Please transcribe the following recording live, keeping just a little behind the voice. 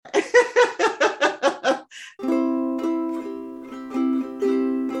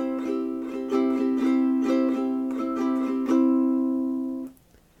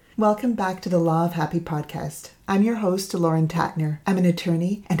Welcome back to the Law of Happy podcast. I'm your host, Lauren Tatner. I'm an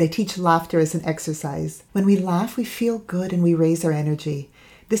attorney and I teach laughter as an exercise. When we laugh, we feel good and we raise our energy.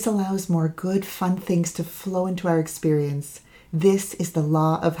 This allows more good, fun things to flow into our experience. This is the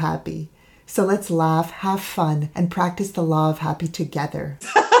Law of Happy. So let's laugh, have fun, and practice the Law of Happy together.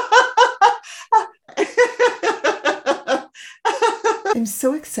 I'm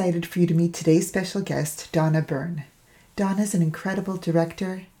so excited for you to meet today's special guest, Donna Byrne. Donna is an incredible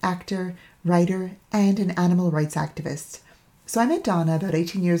director, actor, writer, and an animal rights activist. So I met Donna about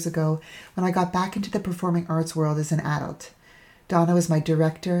 18 years ago when I got back into the performing arts world as an adult. Donna was my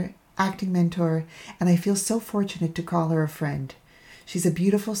director, acting mentor, and I feel so fortunate to call her a friend. She's a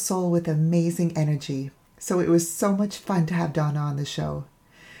beautiful soul with amazing energy. So it was so much fun to have Donna on the show.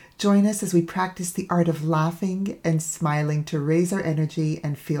 Join us as we practice the art of laughing and smiling to raise our energy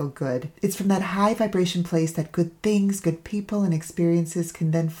and feel good. It's from that high vibration place that good things, good people, and experiences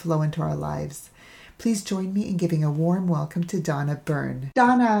can then flow into our lives. Please join me in giving a warm welcome to Donna Byrne.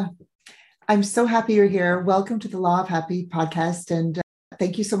 Donna, I'm so happy you're here. Welcome to the Law of Happy podcast, and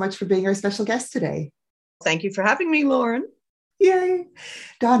thank you so much for being our special guest today. Thank you for having me, Lauren. Yay.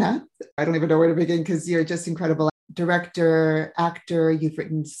 Donna, I don't even know where to begin because you're just incredible. Director, actor, you've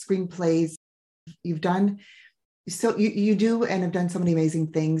written screenplays, you've done, so you do and have done so many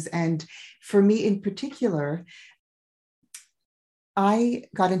amazing things. And for me in particular, I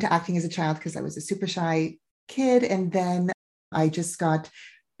got into acting as a child because I was a super shy kid. And then I just got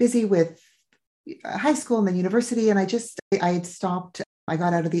busy with high school and then university. And I had stopped, I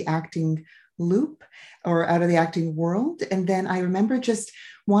got out of the acting loop or out of the acting world. And then I remember just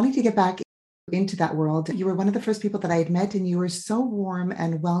wanting to get back into that world. You were one of the first people that I had met, and you were so warm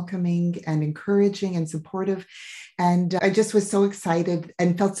and welcoming and encouraging and supportive. And I just was so excited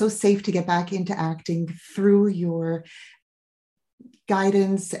and felt so safe to get back into acting through your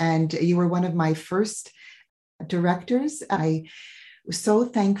guidance. And you were one of my first directors. I was so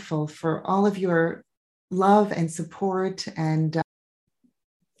thankful for all of your love and support. And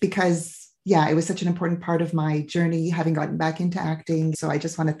because it was such an important part of my journey, having gotten back into acting. So I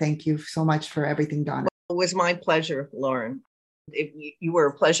just want to thank you so much for everything, Donna. Well, it was my pleasure, Lauren. You were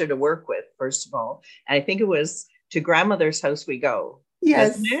a pleasure to work with, first of all. And I think it was To Grandmother's House We Go.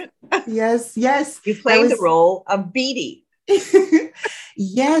 Yes. Wasn't it? Yes. You played the role of Beatty.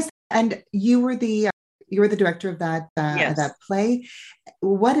 Yes. And you were the director of that play.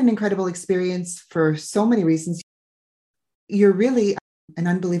 What an incredible experience for so many reasons. You're really an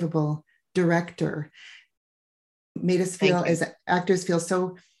unbelievable director. Made us feel, as actors, feel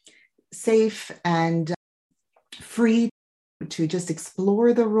so safe and free to just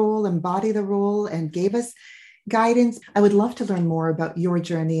explore the role, embody the role, and gave us guidance. I would love to learn more about your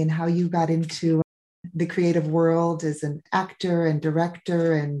journey and how you got into the creative world as an actor and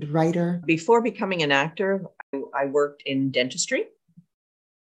director and writer. Before becoming an actor, I worked in dentistry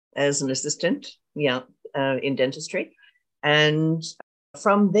as an assistant, in dentistry. And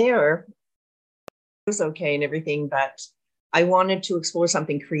from there, it was okay and everything, but I wanted to explore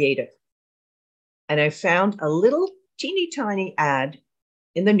something creative. And I found a little teeny tiny ad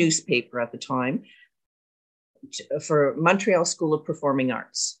in the newspaper at the time for Montreal School of Performing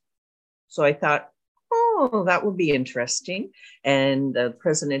Arts. So I thought, that would be interesting. And the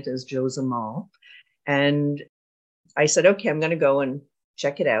president is Joe Zamal. And I said, okay, I'm going to go and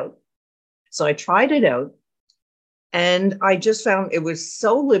check it out. So I tried it out. And I just found it was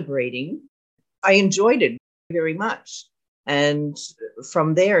so liberating. I enjoyed it very much. And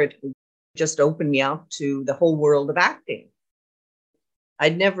from there, it just opened me up to the whole world of acting.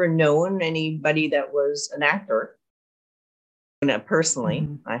 I'd never known anybody that was an actor. Personally,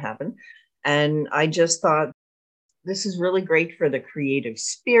 I haven't. And I just thought, this is really great for the creative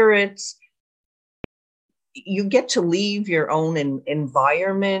spirit. You get to leave your own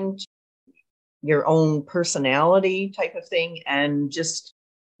environment, your own personality type of thing, and just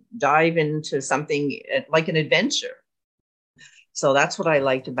dive into something like an adventure. So that's what I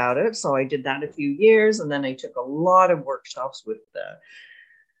liked about it. So I did that a few years, and then I took a lot of workshops with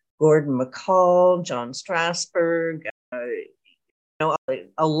Gordon McCall, John Strasberg,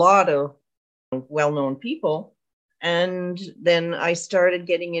 a lot of well-known people. And then I started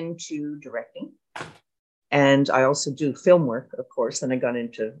getting into directing. And I also do film work, of course, and I got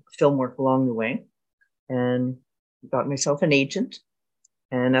into film work along the way and got myself an agent.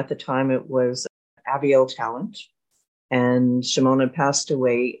 And at the time it was Aviel Talent. And Shimona passed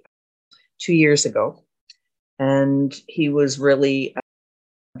away 2 years ago. And he was really a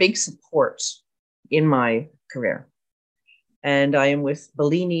big support in my career. And I am with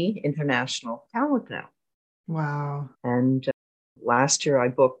Bellini International Talent now. Wow. And last year I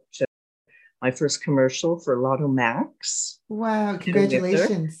booked my first commercial for Lotto Max. Wow,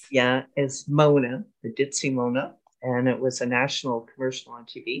 congratulations. Yeah, as Mona, the Ditzy Mona. And it was a national commercial on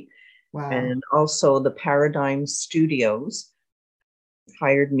TV. Wow. And also the Paradigm Studios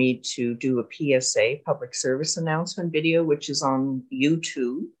hired me to do a PSA, public service announcement video, which is on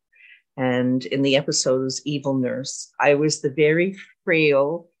YouTube. And in the episode was Evil Nurse. I was the very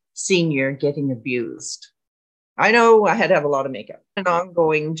frail senior getting abused. I know I had to have a lot of makeup. An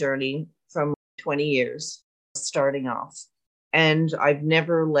ongoing journey from 20 years starting off. And I've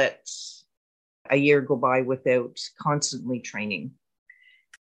never let a year go by without constantly training.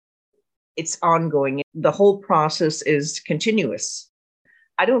 It's ongoing. The whole process is continuous.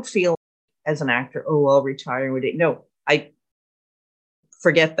 I don't feel as an actor, oh, I'll retire one day. No, I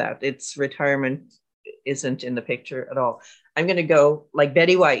forget that. It's retirement isn't in the picture at all. I'm going to go like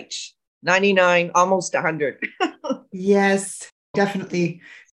Betty White, 99, almost 100. Yes, definitely.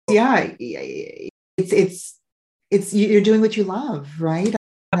 Yeah, it's you're doing what you love, right?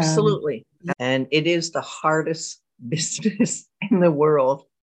 Absolutely. And it is the hardest business in the world,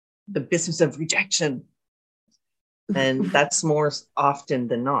 the business of rejection. And that's more often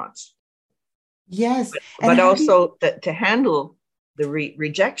than not. Yes. But also to handle the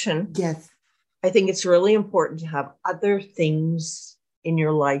rejection, yes, I think it's really important to have other things in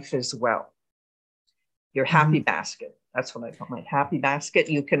your life as well. Your happy basket. That's what I call my happy basket.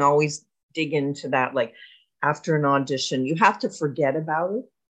 You can always dig into that. Like after an audition, you have to forget about it.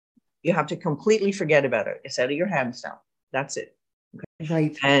 You have to completely forget about it. It's out of your hands now. That's it. Okay.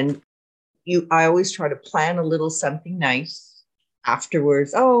 Right. And I always try to plan a little something nice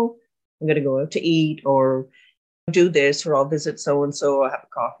afterwards. Oh, I'm going to go out to eat or do this, or I'll visit so-and-so, I'll have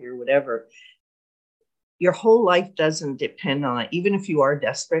a coffee or whatever. Your whole life doesn't depend on it. Even if you are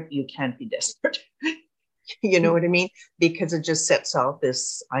desperate, you can't be desperate. You know what I mean? Because it just sets off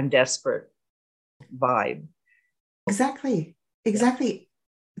this I'm desperate vibe. Exactly. Exactly.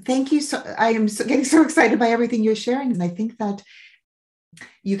 Yeah. Thank you. So I am getting so excited by everything you're sharing. And I think that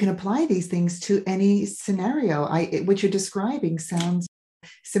you can apply these things to any scenario. What you're describing sounds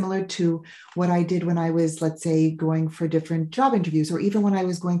similar to what I did when I was, let's say, going for different job interviews, or even when I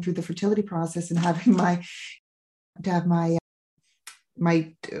was going through the fertility process and having I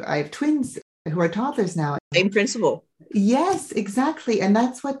have twins who are toddlers now. Same principle. Yes, exactly. And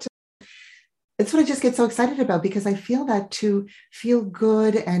that's what I just get so excited about, because I feel that to feel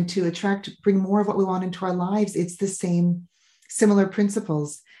good and to bring more of what we want into our lives, it's the similar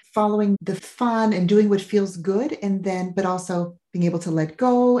principles, following the fun and doing what feels good, but also being able to let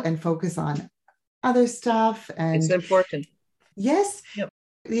go and focus on other stuff. And it's important. Yes. Yep.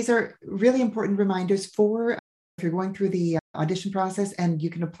 These are really important reminders for if you're going through the audition process, and you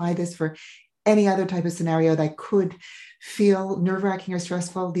can apply this for any other type of scenario that could feel nerve-wracking or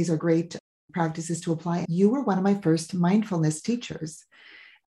stressful. These are great practices to apply. You were one of my first mindfulness teachers.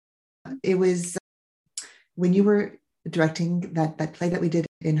 It was when you were directing that play that we did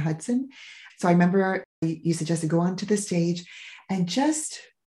in Hudson. So I remember you suggested go onto the stage and just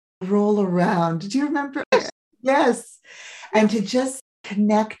roll around. Do you remember? Yes. And to just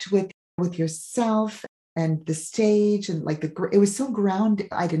connect with yourself and the stage, and like it was so grounded.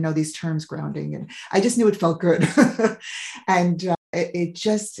 I didn't know these terms, grounding, and I just knew it felt good. And it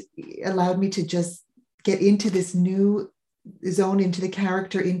just allowed me to just get into this new zone, into the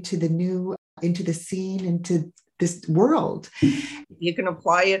character, into the scene, into this world. You can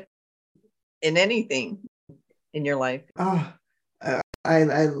apply it in anything in your life. Oh,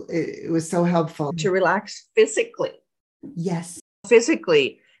 it was so helpful. To relax physically. Yes.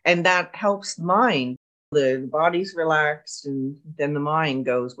 Physically. And that helps the mind. The body's relaxed, and then the mind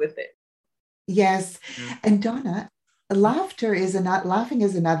goes with it. Yes. Mm-hmm. And Donna, laughing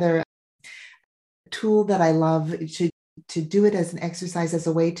is another tool that I love to do it as an exercise, as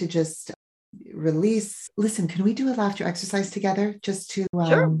a way to just release. Listen, can we do a laughter exercise together just to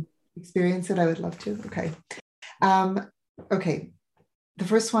sure. Experience it? I would love to. Okay. Okay. The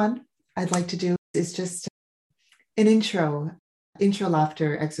first one I'd like to do is just an intro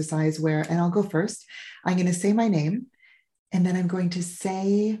laughter exercise and I'll go first. I'm going to say my name, and then I'm going to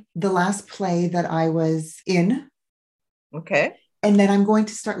say the last play that I was in. Okay. And then I'm going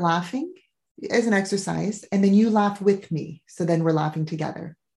to start laughing as an exercise, and then you laugh with me. So then we're laughing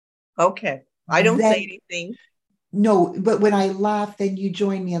together. Okay. I don't say anything. No, but when I laugh, then you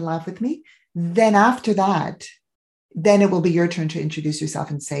join me and laugh with me. Then after that, then it will be your turn to introduce yourself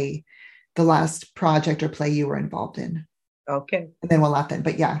and say the last project or play you were involved in. Okay. And then we'll laugh then.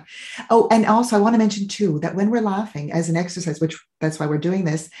 But yeah. Oh, and also I want to mention too, that when we're laughing as an exercise, which that's why we're doing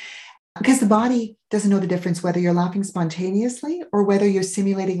this, because the body doesn't know the difference whether you're laughing spontaneously or whether you're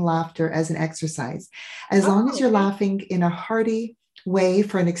simulating laughter as an exercise. As long as Oh, you're okay. laughing in a hearty way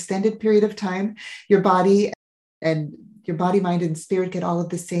for an extended period of time, your body and your body, mind, and spirit get all of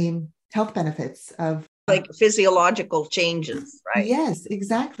the same health benefits of. Like physiological changes, right? Yes,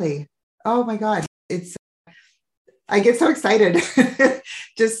 exactly. Oh my God. I get so excited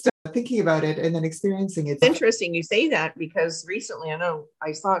just thinking about it and then experiencing it. It's interesting you say that because recently I know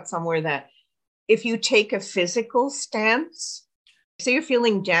I saw it somewhere that if you take a physical stance, say you're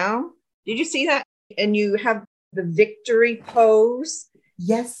feeling down, did you see that? And you have the victory pose,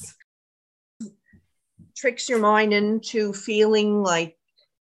 Yes. tricks your mind into feeling like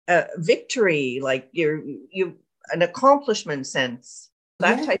a victory, like you an accomplishment sense,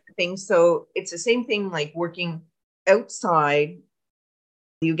 that Yeah. type of thing. So it's the same thing like working outside,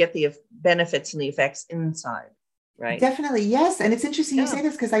 you get the benefits and the effects inside, right? Definitely. Yes. And it's interesting you Yeah. say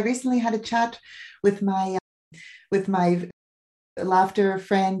this because I recently had a chat with my laughter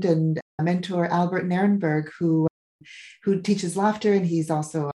friend and mentor Albert Nierenberg, who teaches laughter, and he's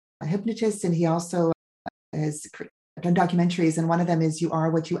also a hypnotist, and he also has done documentaries, and one of them is "You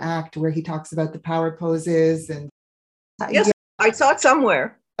Are What You Act," where he talks about the power poses and Yes, yeah. I saw it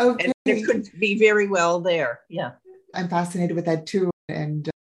somewhere, and it Okay, could be very well there. Yeah. I'm fascinated with that too, and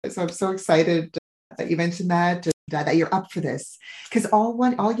so I'm so excited that you mentioned that and that you're up for this because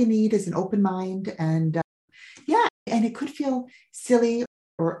all you need is an open mind and yeah, and it could feel silly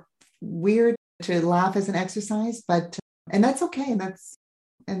or weird to laugh as an exercise, but and that's okay.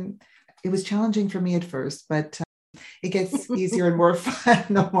 And it was challenging for me at first, but it gets easier and more fun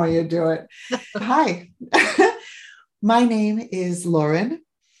the more you do it. Hi, my name is Lauren,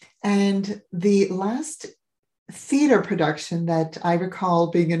 and the last theater production that I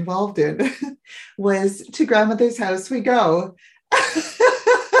recall being involved in was To Grandmother's House We Go.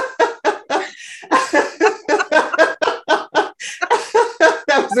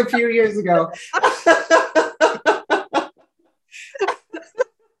 That was a few years ago.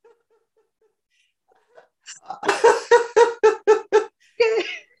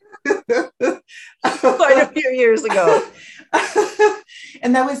 Quite a few years ago.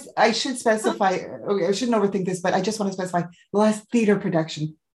 And that was, I should specify, okay, I shouldn't overthink this, but I just want to specify the last theater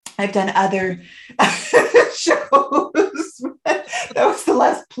production. I've done other shows. That was the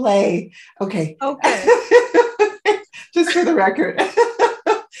last play. Okay. Okay. Just for the record.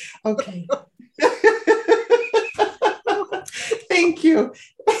 Okay. Thank you.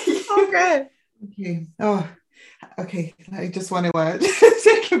 Okay. Okay. Oh, okay. I just want to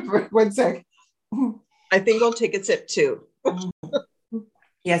take a break. 1 sec. I think I'll take a sip too.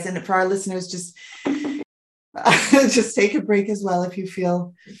 Yes, and for our listeners, just just take a break as well if you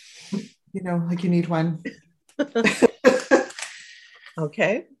feel, like you need one.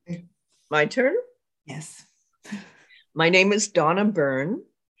 Okay. My turn. Yes. My name is Donna Byrne,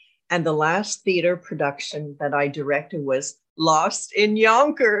 and the last theater production that I directed was Lost in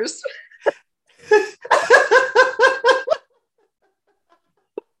Yonkers.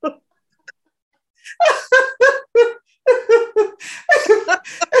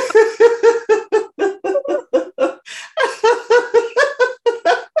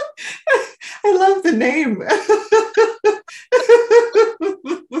 I love the name.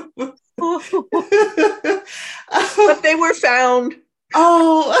 But they were found.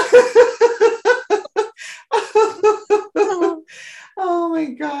 Oh. Oh my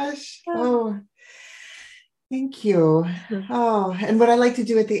gosh. Oh, thank you. Oh, and what I like to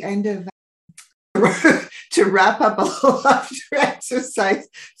do at the end of to wrap up a laughter exercise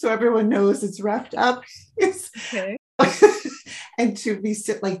so everyone knows it's wrapped up is Okay. and to be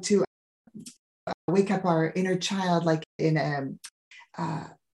like to wake up our inner child like in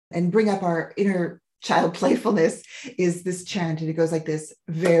and bring up our inner child playfulness is this chant, and it goes like this: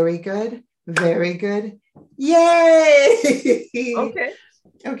 very good, yay. Okay.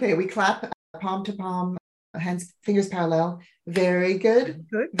 Okay, we clap palm to palm, hands, fingers parallel. Very good,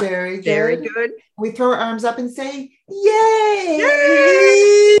 Good. very good. Very good. We throw our arms up and say, yay!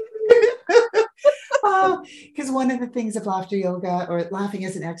 Yay! Because one of the things of laughter yoga or laughing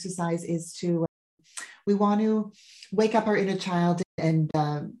as an exercise is we want to wake up our inner child and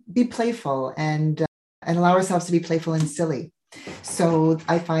be playful and allow ourselves to be playful and silly. So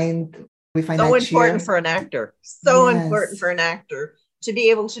we find So that important cheer. for an actor. So Yes. important for an actor to be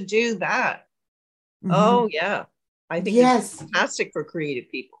able to do that. Mm-hmm. Oh, yeah. I think yes. It's fantastic for creative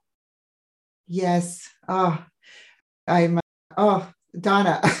people. Yes. Oh,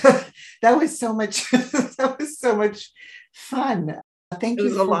 Donna, that was so much, that was so much fun. Thank you. It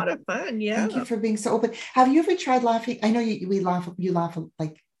was a lot of fun. Yeah. Thank you for being so open. Have you ever tried laughing? I know you laugh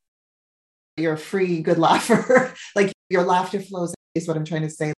like you're a free, good laugher. Like your laughter flows is what I'm trying to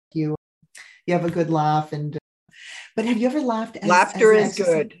say. You have a good laugh. But have you ever laughed as Laughter an is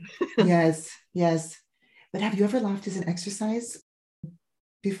exercise? good. Yes, yes. But have you ever laughed as an exercise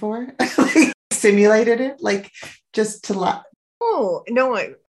before? Like simulated it, like just to laugh? Oh, no,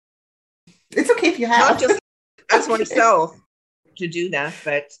 It's okay if you have. not just as Okay. myself to do that,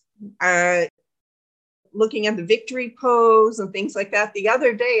 but looking at the victory pose and things like that. The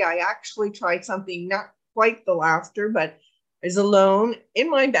other day, I actually tried something, not quite the laughter, but I was alone in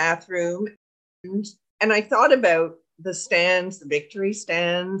my bathroom. And I thought about the stands, the victory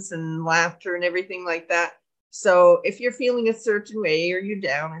stands and laughter and everything like that. So if you're feeling a certain way or you're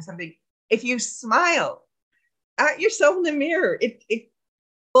down or something, if you smile at yourself in the mirror, it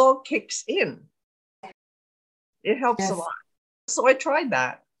all kicks in. It helps a Yes. lot. So I tried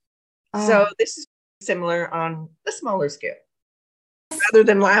that. So Oh, this is similar on a smaller scale rather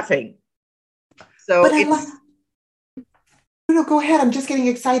than laughing. So but I love. it's, No, go ahead. I'm just getting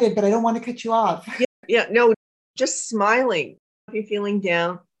excited, but I don't want to cut you off. yeah, no, just smiling. If you're feeling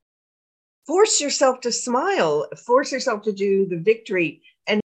down, force yourself to smile, force yourself to do the victory.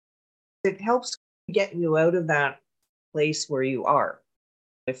 And it helps get you out of that place where you are.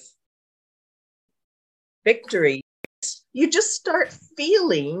 With victory, you just start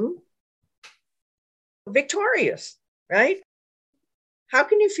feeling victorious, right? How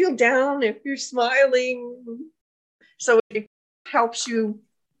can you feel down if you're smiling? So it helps you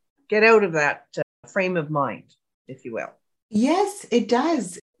get out of that frame of mind, if you will. Yes, it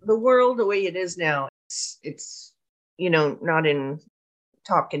does. The world, the way it is now, it's not in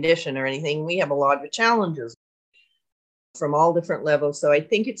top condition or anything. We have a lot of challenges from all different levels. So I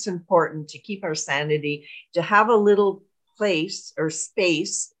think it's important to keep our sanity, to have a little place or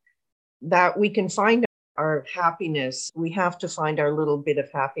space that we can find our happiness. We have to find our little bit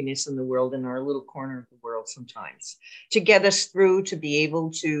of happiness in the world, in our little corner of the world sometimes, to get us through, to be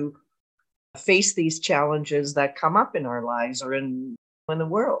able to face these challenges that come up in our lives or in the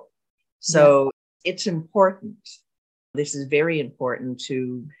world. Yeah. So it's important. This is very important,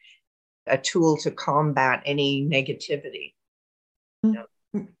 to a tool to combat any negativity.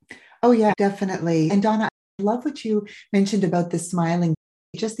 Oh, yeah, definitely. And Donna, I love what you mentioned about the smiling,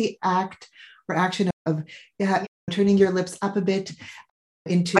 just the act or action of yeah, turning your lips up a bit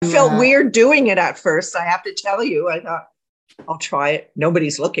into. I felt weird doing it at first. I have to tell you, I thought, I'll try it.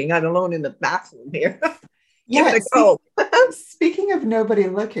 Nobody's looking. I'm alone in the bathroom here. Give Yeah, it a go. speaking of nobody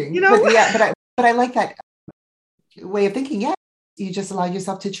looking, You know, but I like that way of thinking. Yeah, you just allow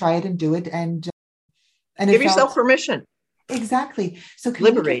yourself to try it and do it, and it give yourself felt permission. exactly. So can we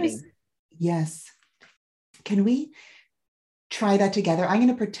give us? Liberating. Yes. Can we try that together? I'm going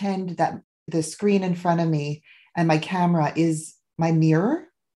to pretend that the screen in front of me and my camera is my mirror.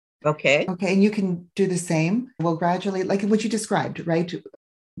 Okay. Okay, and you can do the same. We'll gradually, like what you described, right?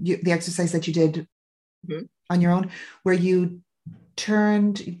 The exercise that you did Mm-hmm. on your own, where you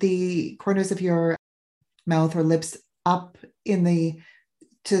turned the corners of your mouth or lips up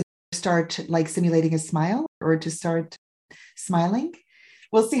to start like simulating a smile or to start smiling.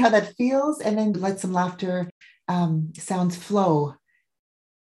 We'll see how that feels, and then let some laughter sounds flow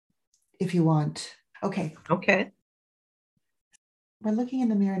if you want. Okay. Okay. We're looking in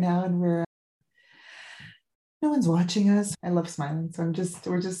the mirror now, and no one's watching us. I love smiling, so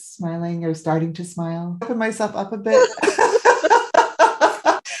we're just smiling or starting to smile. Open myself up a bit.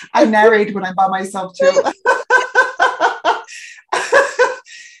 I narrate when I'm by myself too.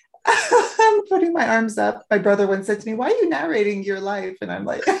 I'm putting my arms up. My brother once said to me, "Why are you narrating your life?" And I'm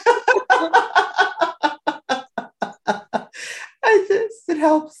like, it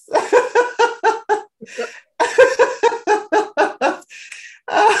helps.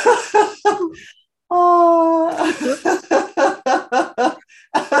 Oh.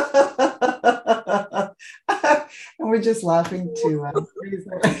 And we're just laughing to raise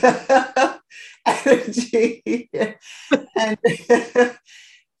our energy. And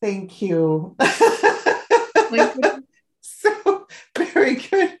thank you. So very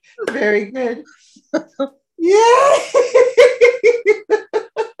good. Very good. Yay!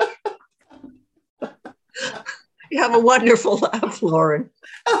 You have a wonderful laugh, Lauren.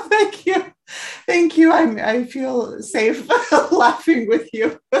 Oh, thank you. Thank you. I feel safe laughing with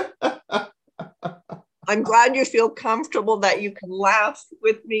you. I'm glad you feel comfortable that you can laugh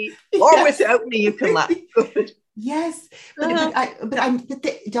with me or Yes. without me. You can laugh. Yes, but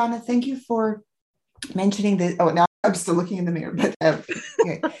Donna, thank you for mentioning this. Oh, now I'm still looking in the mirror, but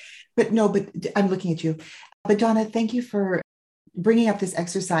okay. But I'm looking at you. But Donna, thank you for bringing up this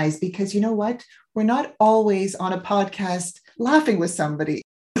exercise, because you know what? We're not always on a podcast laughing with somebody.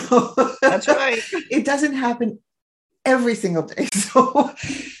 That's right. It doesn't happen every single day. So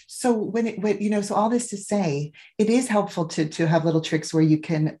so all this to say, it is helpful to have little tricks where you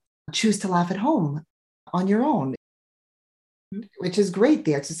can choose to laugh at home on your own, which is great.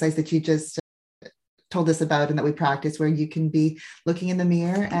 The exercise that you just told us about and that we practice, where you can be looking in the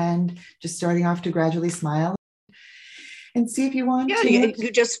mirror and just starting off to gradually smile and see if you want Yeah,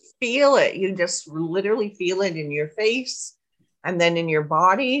 you just feel it. You just literally feel it in your face and then in your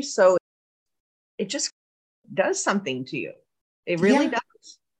body. So it just does something to you. It really does.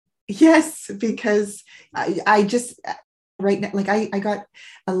 Yes, because I just right now, like I got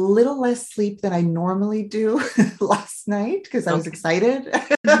a little less sleep than I normally do last night because I was excited.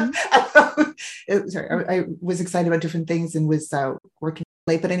 I was excited about different things and was working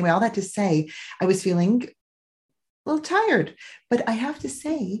late. But anyway, all that to say, I was feeling a little tired. But I have to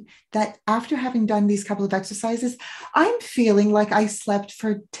say that after having done these couple of exercises, I'm feeling like I slept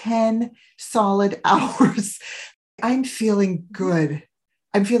for 10 solid hours. I'm feeling good.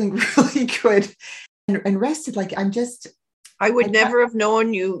 I'm feeling really good and rested. Like I would never have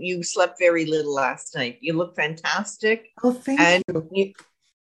known you slept very little last night. You look fantastic. Oh, thank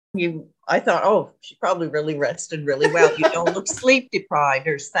you. I thought, oh, she probably really rested really well. You don't look sleep deprived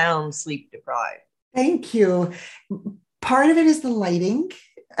or sound sleep deprived. Thank you. Part of it is the lighting.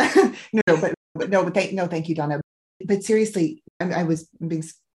 Thank you, Donna. But seriously, I was being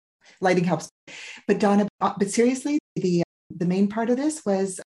lighting helps. But Donna, but seriously, the main part of this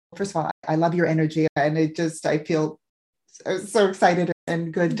was, first of all, I love your energy, and I feel so excited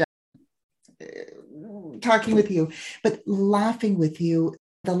and good talking with you, but laughing with you.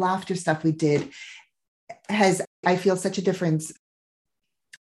 The laughter stuff we did I feel such a difference.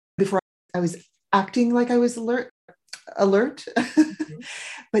 Before I was acting like I was alert,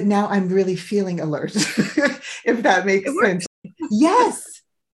 but now I'm really feeling alert, if that makes sense. Yes,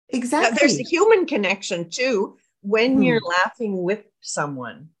 exactly. Now, there's a human connection too. When you're laughing with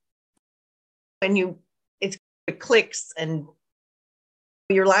someone, it clicks and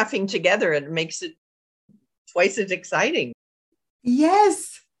you're laughing together, and it makes it twice as exciting.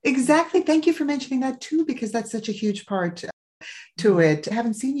 Yes, exactly. Thank you for mentioning that too, because that's such a huge part to it. I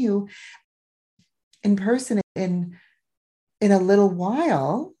haven't seen you in person in a little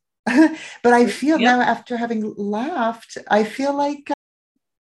while, but I feel now, after having laughed, I feel like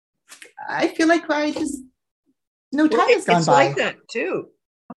I just no time has gone by. It's like that too.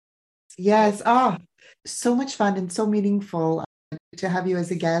 Yes. Oh, so much fun and so meaningful to have you as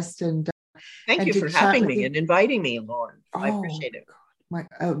a guest, and thank you for having me and inviting me, Lauren. I appreciate it.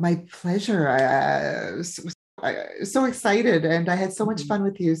 My pleasure. So excited, and I had so much fun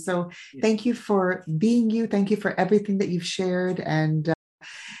with you. So thank you for being you. Thank you for everything that you've shared, and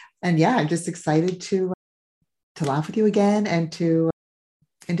yeah, I'm just excited to laugh with you again, and to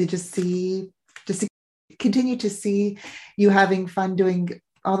just continue to see you having fun doing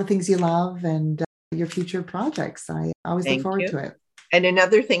all the things you love, and your future projects. I always look forward to it. And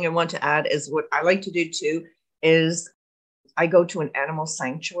another thing I want to add is what I like to do too is I go to an animal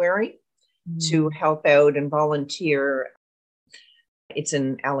sanctuary to help out and volunteer. It's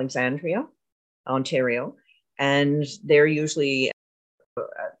in Alexandria, Ontario, and they're usually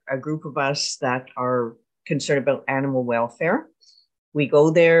a group of us that are concerned about animal welfare. We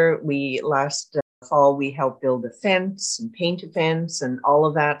go there. Last fall, we helped build a fence and paint a fence and all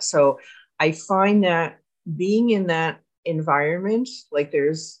of that. So I find that being in that environment, like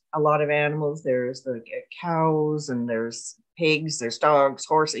there's a lot of animals, there's the cows and there's pigs, there's dogs,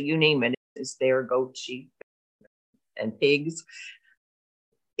 horses, you name it, is there, goats, sheep, and pigs.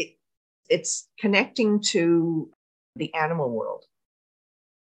 It's connecting to the animal world.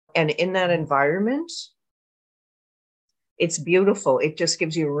 And in that environment, it's beautiful. It just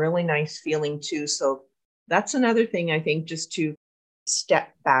gives you a really nice feeling too. So that's another thing, I think, just to step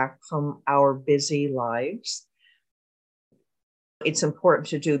back from our busy lives. It's important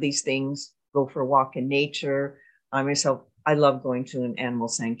to do these things, go for a walk in nature. I love going to an animal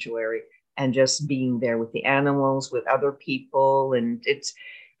sanctuary and just being there with the animals, with other people. And it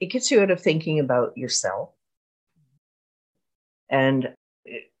gets you out of thinking about yourself. And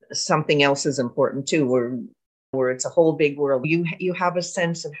something else is important too, where it's a whole big world. You have a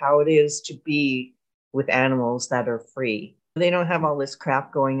sense of how it is to be with animals that are free. They don't have all this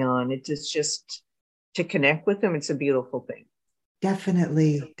crap going on. It's just to connect with them. It's a beautiful thing.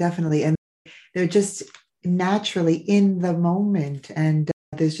 Definitely. And they're just naturally in the moment. And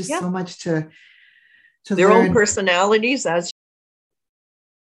there's just so much to their learn. Own personalities, as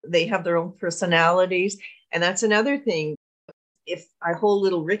they have their own personalities. And that's another thing. If I hold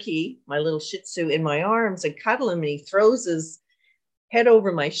little Ricky, my little Shih Tzu, in my arms and cuddle him, and he throws head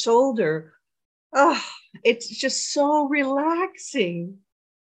over my shoulder. Oh, it's just so relaxing.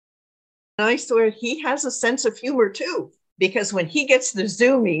 And I swear he has a sense of humor too, because when he gets the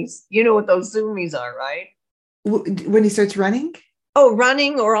zoomies, you know what those zoomies are, right? When he starts running? Oh,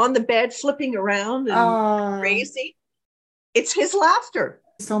 running or on the bed, flipping around and crazy. It's his laughter.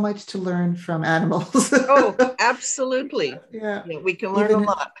 So much to learn from animals. Oh, absolutely. Yeah. We can learn a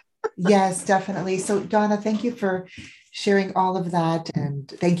lot. Yes, definitely. So, Donna, thank you for sharing all of that. And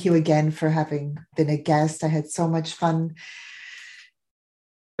thank you again for having been a guest. I had so much fun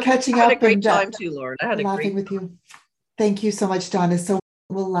catching up. I had a great time too, Lauren. I had laughing with you. Thank you so much, Donna. So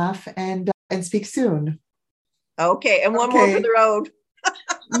we'll laugh and speak soon. Okay. And one more for the road.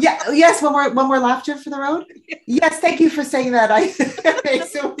 Yes, one more laughter for the road. Yes, thank you for saying that.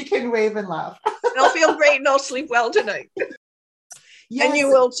 So we can wave and laugh. I'll feel great and I'll sleep well tonight. Yes, and you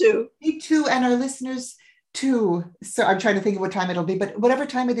will too. Me too, and our listeners too. So I'm trying to think of what time it'll be, but whatever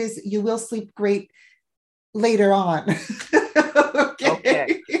time it is, you will sleep great later on.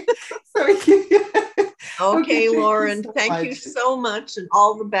 Okay. Okay, Lauren, thank you so much and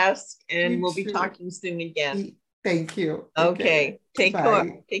all the best. And we'll be talking soon again. Thank you. Okay. Take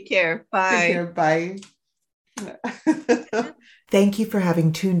care. Take care. Bye. Bye. Thank you for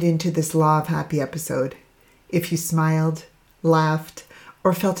having tuned into this Law of Happy episode. If you smiled, laughed,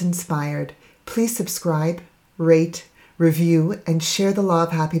 or felt inspired, please subscribe, rate, review, and share the Law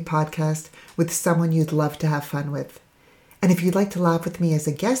of Happy podcast with someone you'd love to have fun with. And if you'd like to laugh with me as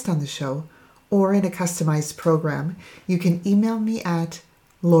a guest on the show or in a customized program, you can email me at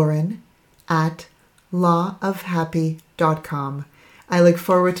lauren@lawofhappy.com. I look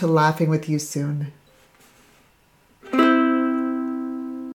forward to laughing with you soon.